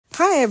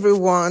Hi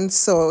everyone,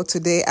 so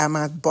today I'm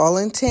at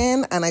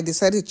Burlington and I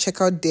decided to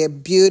check out their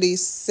beauty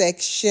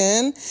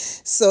section.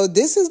 So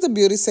this is the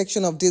beauty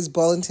section of this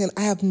Burlington.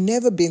 I have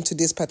never been to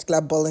this particular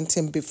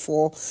Burlington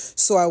before,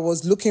 so I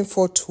was looking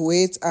forward to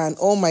it, and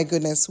oh my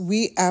goodness,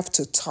 we have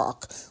to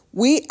talk.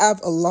 We have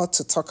a lot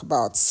to talk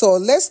about. So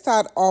let's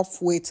start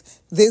off with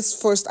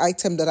this first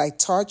item that I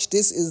touched.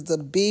 This is the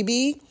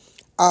baby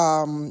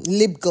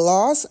lip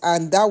gloss,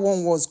 and that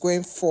one was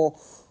going for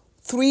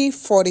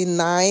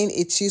 $3.49.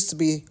 It used to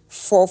be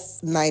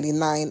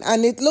 $4.99,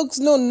 and it looks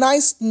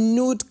nice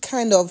nude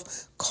kind of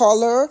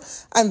color.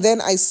 And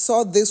then I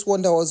saw this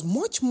one that was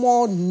much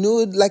more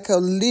nude, like a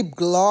lip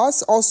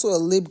gloss, also a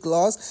lip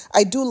gloss.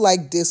 I do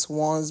like these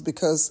ones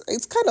because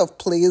it's kind of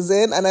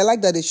pleasing, and I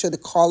like that they show the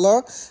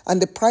color,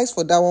 and the price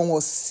for that one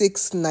was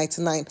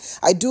 $6.99.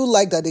 I do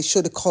like that they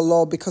show the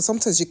color because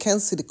sometimes you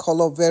can't see the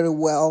color very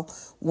well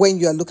when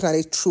you are looking at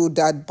it through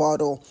that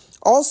bottle.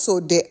 Also,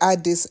 they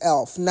add this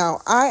e.l.f.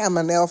 Now, I am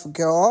an e.l.f.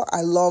 girl.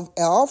 I love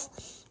e.l.f.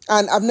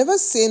 And I've never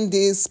seen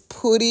this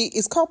putty.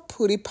 It's called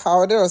putty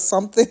powder or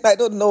something. I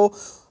don't know.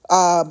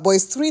 But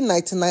it's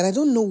 $3.99. I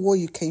don't know what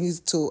you can use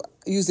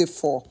it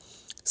for.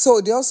 So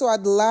they also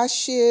had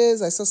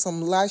lashes. I saw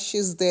some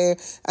lashes there.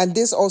 And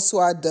this also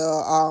had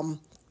the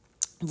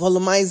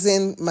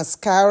volumizing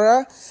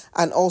mascara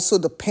and also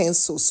the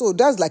pencil. So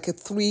that's like a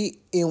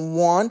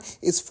 3-in-1.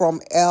 It's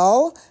from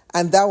Elle,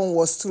 and that one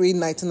was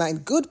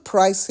 $3.99. Good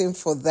pricing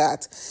for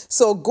that.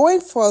 So going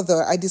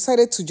further, I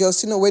decided to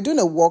just, we're doing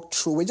a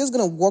walkthrough. We're just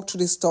going to walk through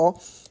the store.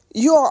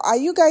 Are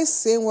you guys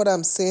seeing what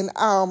I'm saying?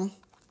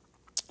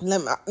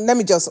 Let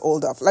me just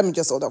hold off.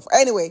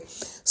 Anyway,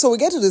 so we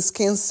get to the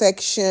skin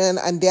section,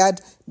 and they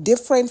had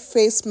different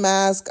face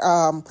masks,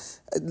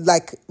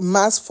 like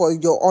mask for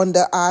your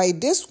under eye.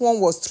 This one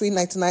was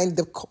 $3.99.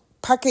 The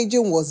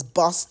packaging was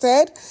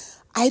busted.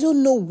 I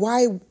don't know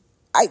why.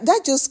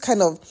 That's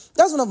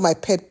one of my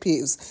pet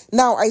peeves.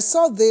 Now, I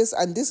saw this,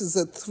 and this is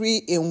a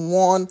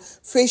 3-in-1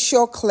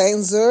 facial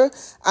cleanser,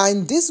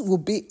 and this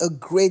would be a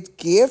great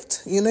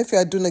gift, if you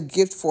are doing a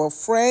gift for a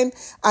friend,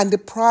 and the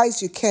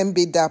price, you can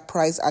beat that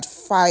price at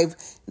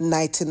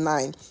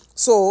 $5.99.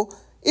 So,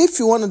 if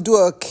you want to do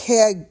a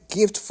care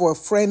gift for a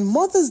friend,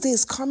 Mother's Day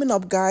is coming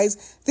up,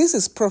 guys. This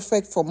is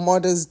perfect for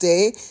Mother's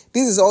Day.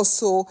 This is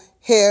also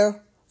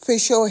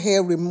facial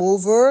hair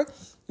remover.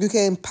 You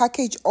can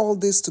package all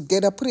this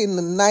together, put it in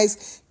a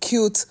nice,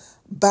 cute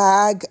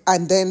bag,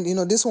 and then,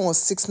 this one was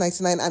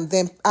 $6.99, and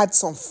then add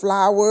some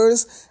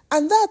flowers,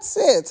 and that's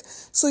it.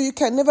 So you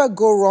can never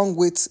go wrong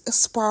with a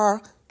spa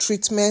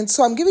treatment.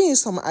 So I'm giving you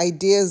some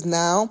ideas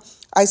now.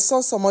 I saw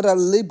some other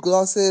lip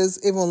glosses,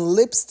 even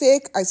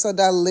lipstick. I saw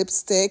that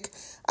lipstick,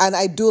 and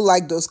I do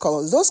like those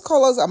colors. Those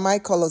colors are my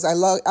colors. I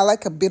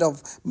like a bit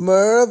of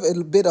mauve,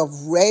 a bit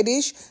of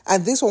reddish,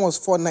 and this one was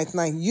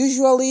 $4.99.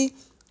 Usually,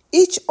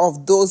 each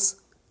of those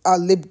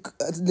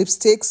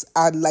lipsticks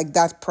are like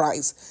that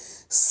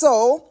price.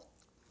 So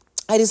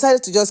I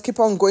decided to just keep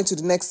on going to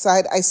the next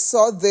side. I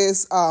saw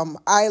this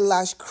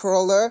eyelash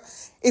curler.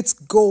 It's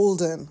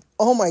golden.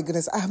 Oh my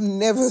goodness, I have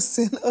never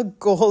seen a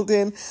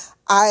golden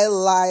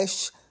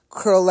eyelash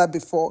curler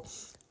before.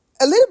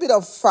 A little bit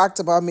of fact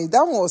about me,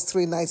 that one was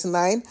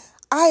 $3.99.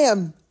 I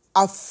am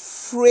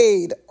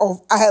afraid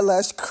of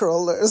eyelash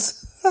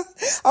curlers. I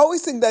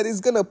always think that it's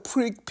gonna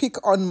pick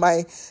on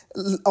my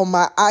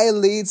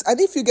eyelids. And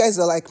if you guys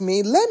are like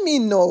me, let me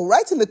know.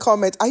 Write in the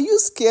comment. Are you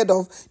scared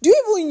of? Do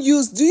you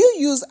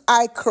use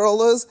eye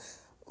curlers?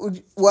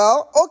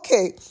 Well,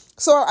 okay.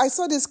 So I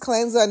saw this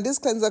cleanser, and this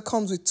cleanser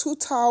comes with 2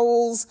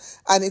 towels,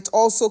 and it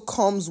also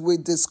comes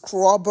with the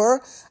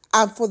scrubber.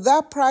 And for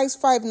that price,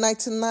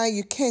 $5.99,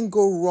 you can't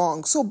go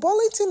wrong. So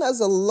Burlington has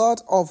a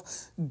lot of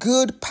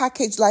good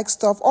package-like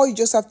stuff. All you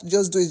just have to do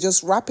is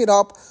just wrap it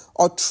up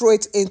or throw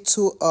it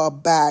into a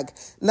bag.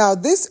 Now,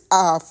 these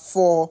are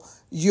for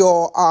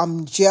your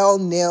gel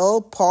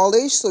nail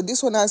polish. So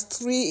this one has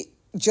 3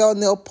 gel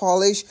nail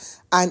polish,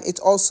 and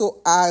it also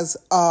has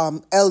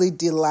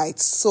LED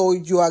lights. So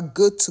you are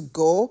good to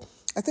go.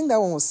 I think that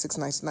one was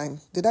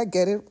 $6.99. Did I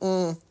get it?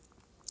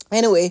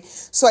 Anyway,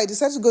 so I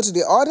decided to go to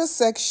the other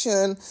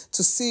section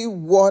to see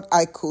what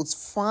I could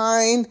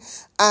find.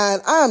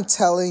 And I'm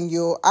telling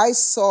you, I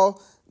saw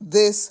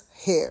this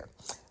here.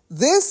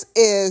 This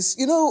is,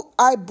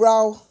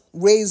 eyebrow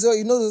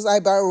razor. Those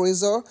eyebrow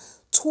razor?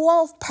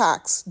 12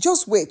 packs.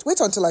 Just wait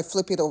until I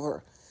flip it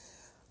over.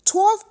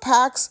 12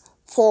 packs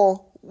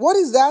for, what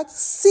is that?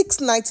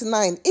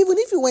 $6.99. Even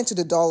if you went to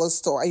the dollar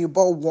store and you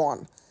bought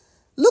one.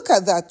 Look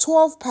at that,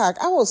 12-pack.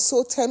 I was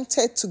so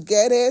tempted to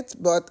get it,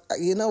 but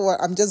you know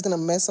what? I'm just going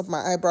to mess up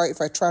my eyebrow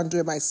if I try and do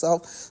it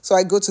myself. So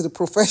I go to the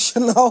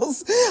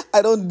professionals.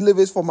 I don't leave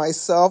it for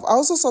myself. I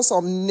also saw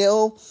some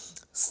nail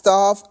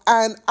stuff,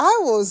 and I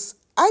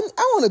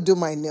want to do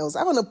my nails.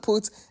 I want to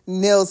put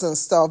nails and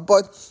stuff,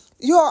 but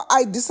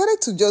I decided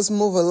to just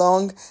move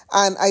along,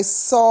 and I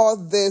saw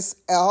this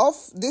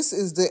e.l.f. This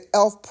is the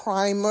e.l.f.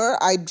 primer,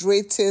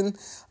 hydrating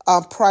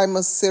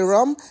primer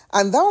serum,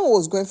 and that one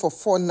was going for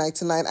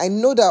 $4.99. I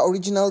know that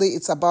originally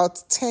it's about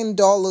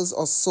 $10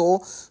 or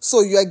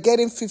so you are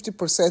getting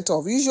 50%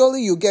 off.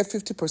 Usually you get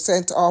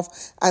 50%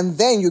 off, and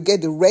then you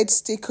get the red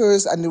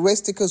stickers, and the red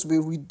stickers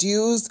will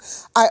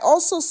reduce. I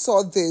also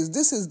saw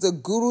this is the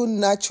Guru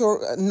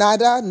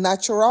Nada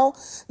Natural.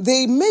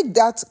 They make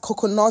that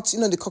coconut,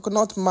 the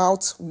coconut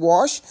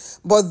mouthwash,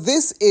 but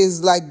this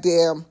is like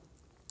the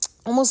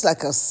almost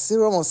like a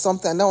serum or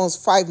something. That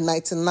was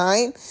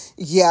 $5.99.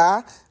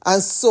 Yeah.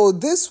 And so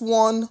this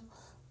one,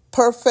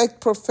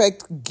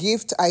 perfect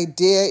gift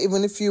idea,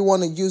 even if you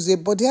want to use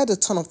it. But they had a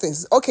ton of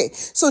things. Okay,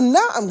 so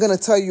now I'm going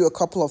to tell you a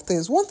couple of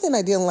things. One thing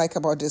I didn't like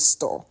about this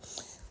store.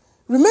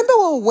 Remember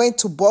when we went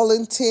to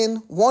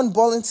Burlington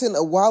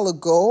a while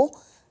ago?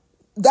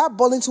 That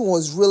Burlington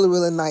was really,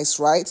 really nice,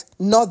 right?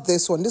 Not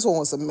this one. This one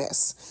was a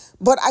mess.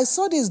 But I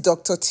saw this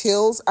Dr.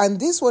 Teal's, and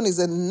this one is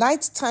a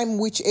nighttime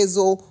witch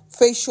hazel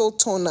facial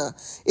toner.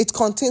 It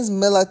contains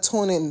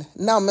melatonin.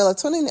 Now,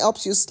 melatonin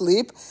helps you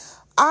sleep.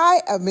 I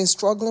have been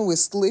struggling with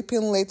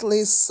sleeping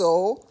lately,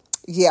 so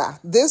yeah,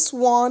 this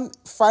one,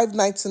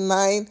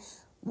 $5.99.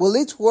 Will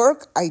it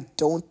work? I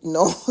don't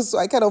know. So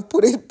I kind of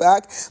put it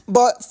back.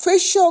 But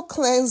facial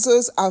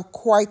cleansers are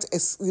quite,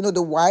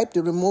 the wipe,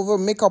 the remover,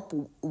 makeup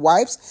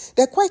wipes,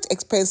 they're quite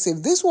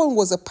expensive. This one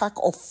was a pack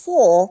of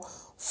 4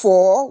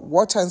 for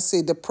what and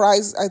say the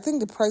price. I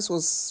think the price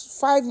was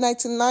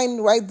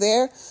 $5.99 right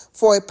there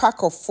for a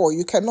pack of 4.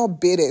 You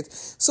cannot beat it.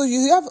 So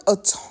you have a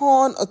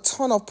ton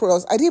of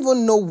products. I didn't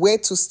even know where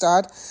to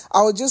start.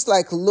 I was just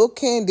like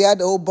looking. They had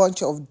a whole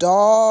bunch of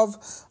Dove.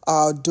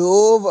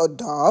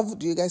 Do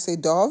you guys say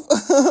Dove?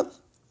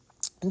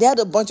 They had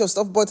a bunch of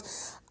stuff, but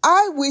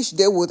I wish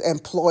they would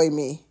employ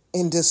me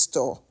in this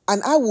store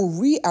and I will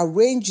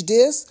rearrange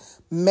this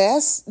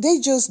mess. They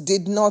just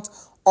did not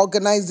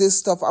organize this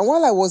stuff. And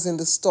while I was in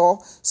the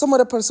store, some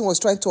other person was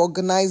trying to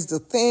organize the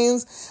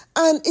things,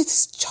 and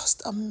it's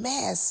just a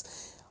mess.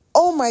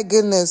 Oh my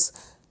goodness.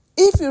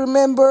 If you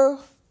remember,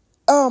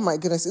 oh my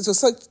goodness, it was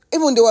such,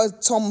 even there were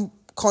some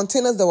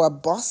containers that were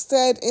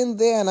busted in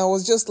there, and I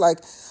was just like,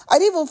 I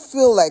didn't even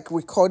feel like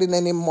recording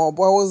anymore,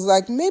 but I was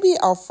like, maybe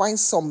I'll find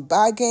some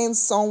bagging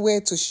somewhere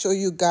to show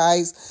you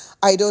guys.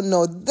 I don't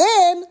know.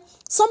 Then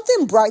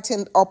something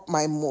brightened up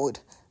my mood.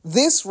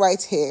 This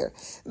right here.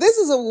 This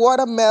is a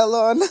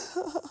watermelon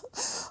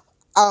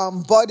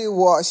body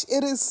wash.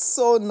 It is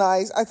so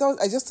nice. I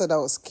just thought that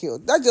was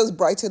cute. That just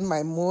brightened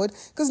my mood.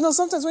 Because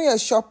sometimes when you're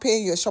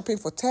shopping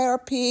for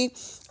therapy.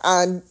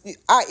 And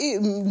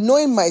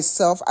knowing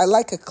myself, I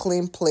like a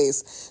clean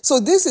place. So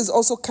this is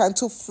also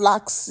Cantu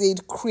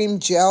flaxseed cream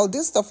gel.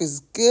 This stuff is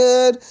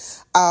good.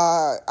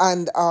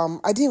 And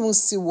I didn't even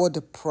see what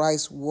the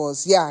price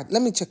was. Yeah,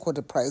 let me check what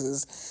the price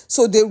is.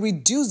 So they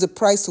reduced the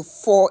price to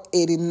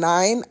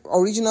 $4.89.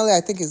 Originally, I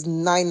think it's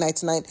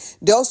 $9.99.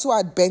 They also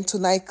had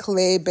bentonite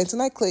clay.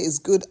 Bentonite clay is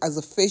good as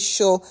a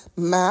facial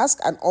mask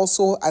and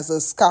also as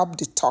a scalp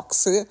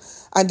detoxer.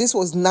 And this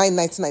was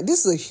 $9.99.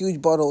 This is a huge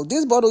bottle.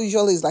 This bottle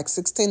usually is like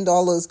 $16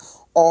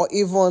 or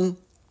even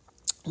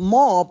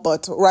more,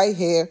 but right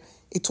here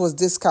it was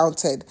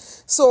discounted.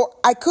 So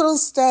I couldn't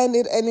stand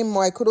it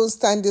anymore. I couldn't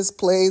stand this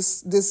place,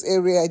 this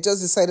area. I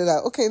just decided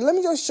that, okay, let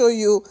me just show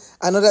you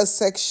another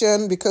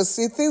section because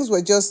see, things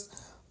were just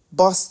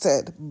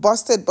busted.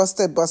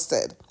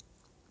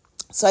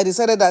 So I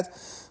decided that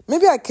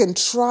maybe I can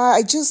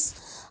try.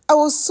 I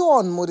was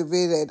so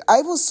unmotivated. I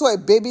even saw a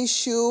baby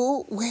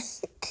shoe.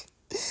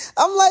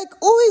 I'm like,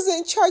 who is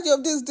in charge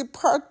of this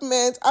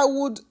department? I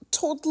would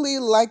totally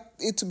like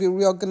it to be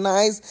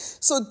reorganized.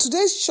 So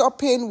today's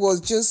shopping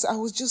was I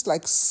was just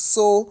like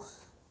so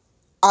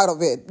out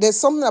of it. There's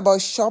something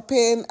about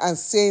shopping and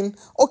saying,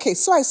 okay,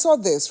 so I saw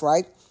this,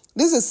 right?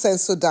 This is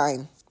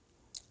Sensodyne.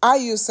 I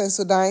use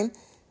Sensodyne.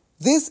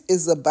 This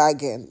is a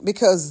bargain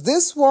because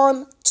this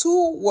one,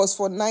 2 was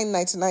for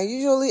 $9.99.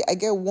 Usually I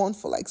get one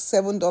for like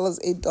 $7,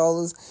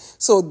 $8.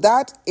 So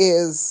that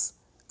is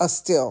a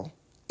steal.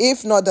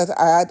 If not that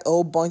I had a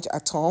whole bunch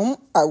at home,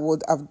 I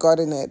would have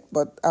gotten it.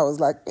 But I was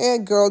like,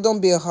 girl,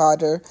 don't be a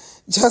harder.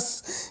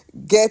 Just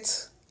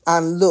get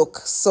and look.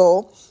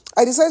 So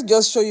I decided to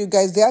just show you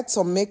guys. They had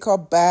some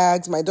makeup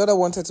bags. My daughter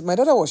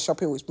was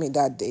shopping with me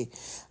that day.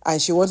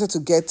 And she wanted to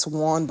get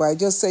one. But I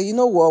just said, you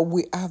know what?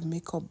 We have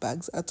makeup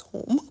bags at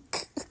home.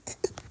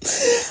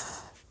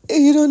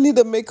 You don't need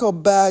a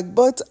makeup bag.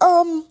 But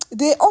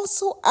they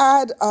also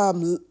add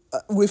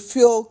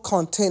refill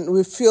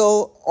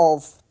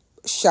of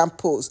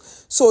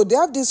shampoos. So they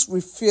have this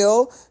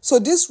refill. So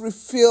this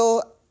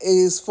refill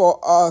is for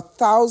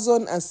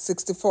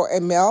 1,064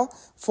 ml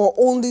for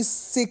only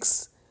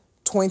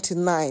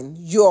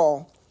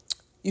 $6.29.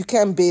 You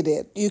can't beat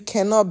it. You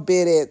cannot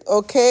beat it.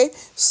 Okay.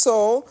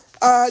 So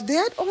they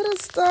had other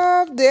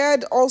stuff. They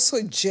had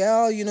also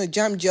gel,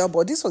 jam gel,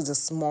 but this was a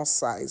small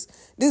size.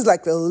 This is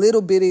like a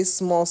little bitty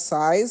small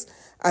size.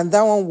 And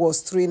that one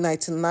was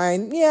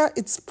 $3.99. Yeah,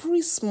 it's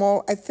pretty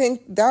small. I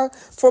think that,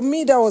 for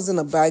me, that wasn't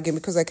a bargain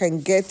because I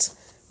can get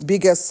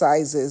bigger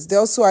sizes. They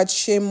also had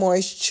Shea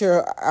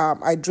Moisture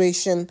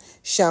hydration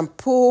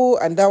shampoo,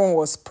 and that one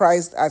was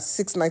priced at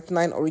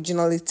 $6.99,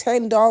 originally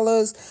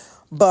 $10.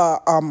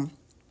 But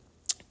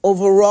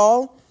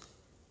overall,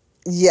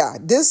 yeah,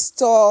 this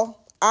store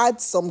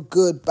had some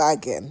good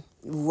bargain,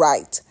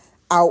 right?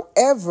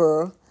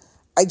 However,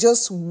 I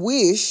just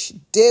wish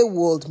they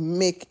would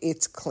make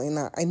it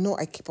cleaner. I know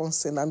I keep on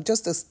saying I'm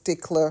just a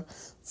stickler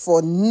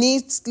for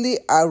neatly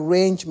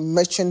arranged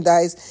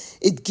merchandise.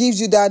 It gives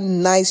you that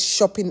nice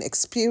shopping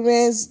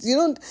experience.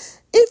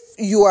 If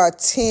you are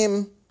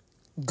team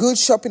good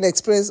shopping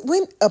experience,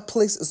 when a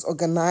place is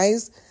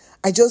organized,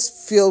 I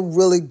just feel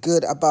really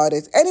good about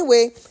it.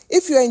 Anyway,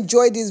 if you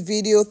enjoyed this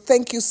video,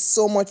 thank you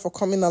so much for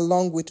coming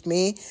along with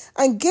me.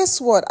 And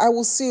guess what? I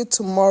will see you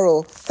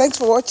tomorrow. Thanks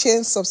for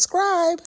watching. Subscribe.